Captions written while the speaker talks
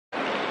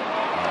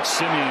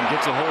Simeon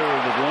gets a hold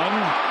of one.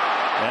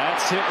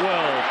 That's hit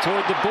well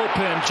toward the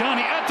bullpen.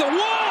 Jonny at the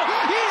wall.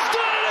 He's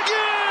done it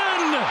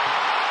again.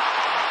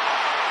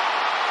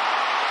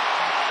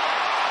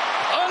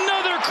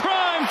 Another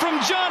crime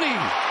from Jonny.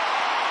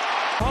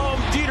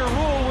 Dieter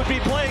Rule would be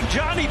playing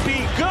Jonny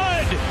Be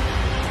Good.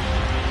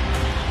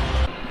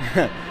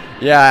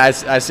 Yeah,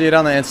 I see it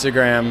on the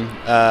Instagram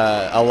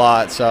a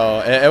lot. So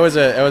it was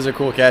a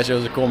cool catch. It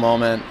was a cool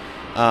moment.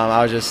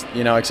 I was just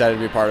excited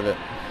to be part of it.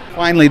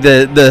 Finally,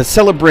 the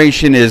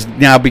celebration is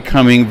now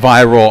becoming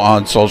viral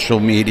on social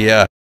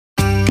media.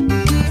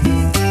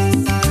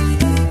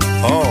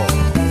 Oh.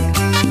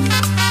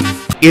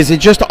 Is it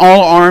just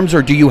all arms,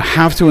 or do you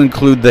have to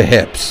include the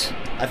hips?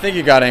 I think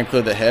you got to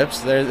include the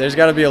hips. There's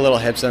got to be a little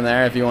hips in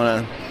there if you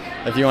want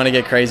to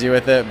get crazy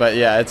with it. But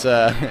yeah, it's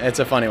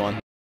a funny one.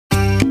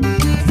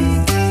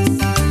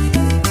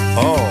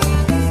 Oh.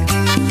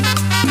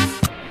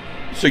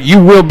 So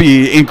you will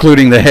be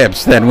including the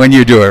hips then when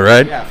you do it,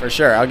 right? Yeah, for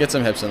sure. I'll get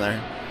some hips in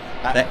there.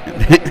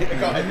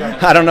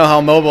 I don't know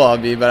how mobile I'll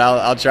be, but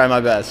I'll try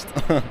my best.